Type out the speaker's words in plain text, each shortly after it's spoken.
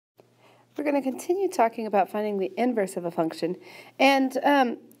We're going to continue talking about finding the inverse of a function. And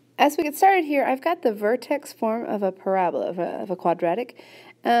as we get started here, I've got the vertex form of a parabola, of a quadratic.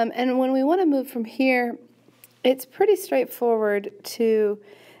 And when we want to move from here, it's pretty straightforward to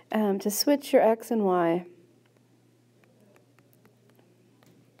switch your x and y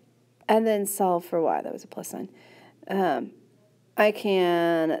and then solve for y. That was a plus sign. I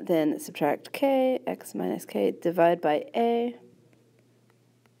can then subtract k, x minus k, divide by a.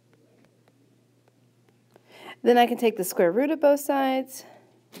 Then I can take the square root of both sides.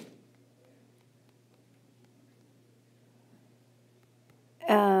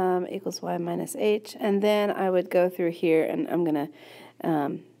 Equals y minus h. And then I would go through here, and I'm going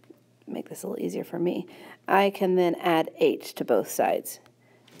to make this a little easier for me. I can then add h to both sides.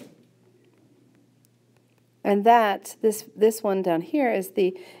 And that, this one down here is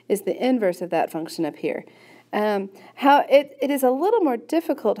the inverse of that function up here. It is a little more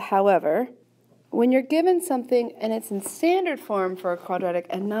difficult, however, when you're given something and it's in standard form for a quadratic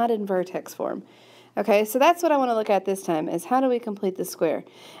and not in vertex form. Okay, so that's what I want to look at this time, is how do we complete the square?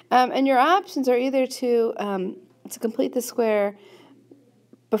 And your options are either to complete the square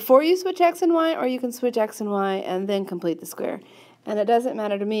before you switch x and y, or you can switch x and y and then complete the square. And it doesn't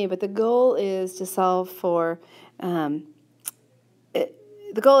matter to me, but the goal is to solve for y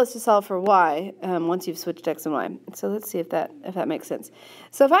once you've switched x and y. So let's see if that makes sense.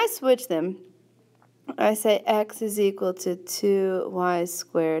 So if I switch them, I say x is equal to 2y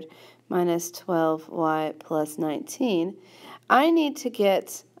squared minus 12y plus 19. I need to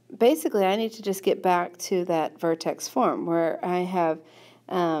just get back to that vertex form where I have,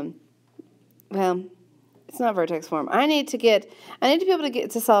 well, it's not vertex form. I need to be able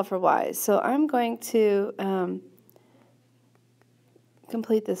to solve for y. So I'm going to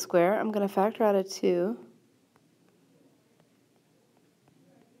complete the square. I'm going to factor out a 2.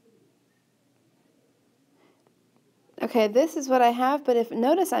 Okay, this is what I have, but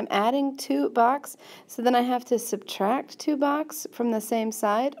notice I'm adding 2 box, so then I have to subtract 2 box from the same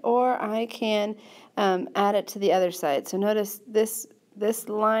side, or I can add it to the other side. So notice this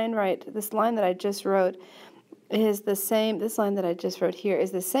line that I just wrote is the same. This line that I just wrote here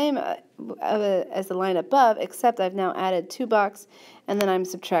is the same as the line above, except I've now added 2 box, and then I'm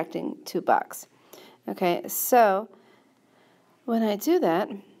subtracting 2 box. Okay, so when I do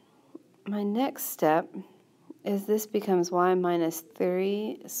that, my next step is this becomes y minus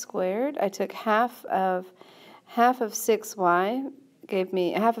 3 squared. I took half of 6y,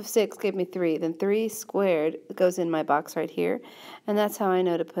 half of 6 gave me 3. Then 3 squared goes in my box right here. And that's how I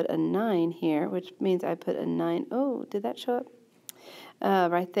know to put a 9 here, which means I put a 9. Oh, did that show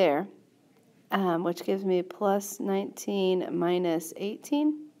up? Right there, which gives me plus 19 minus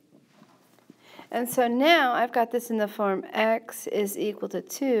 18. And so now I've got this in the form x is equal to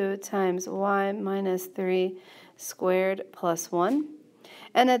 2 times y minus 3 squared plus 1.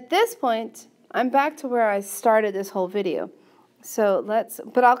 And at this point, I'm back to where I started this whole video. So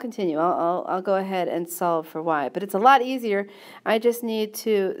but I'll continue. I'll go ahead and solve for y. But it's a lot easier. I just need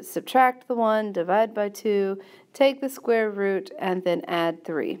to subtract the 1, divide by 2, take the square root, and then add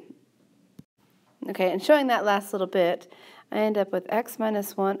 3. Okay, and showing that last little bit, I end up with x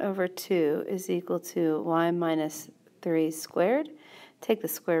minus 1 over 2 is equal to y minus 3 squared. Take the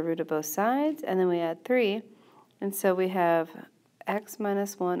square root of both sides, and then we add 3. And so we have x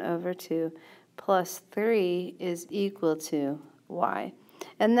minus 1 over 2 plus 3 is equal to y.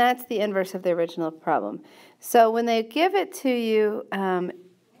 And that's the inverse of the original problem. So when they give it to you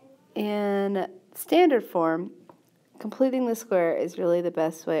in standard form, completing the square is really the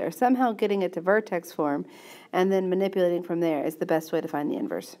best way, or somehow getting it to vertex form and then manipulating from there is the best way to find the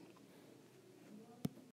inverse.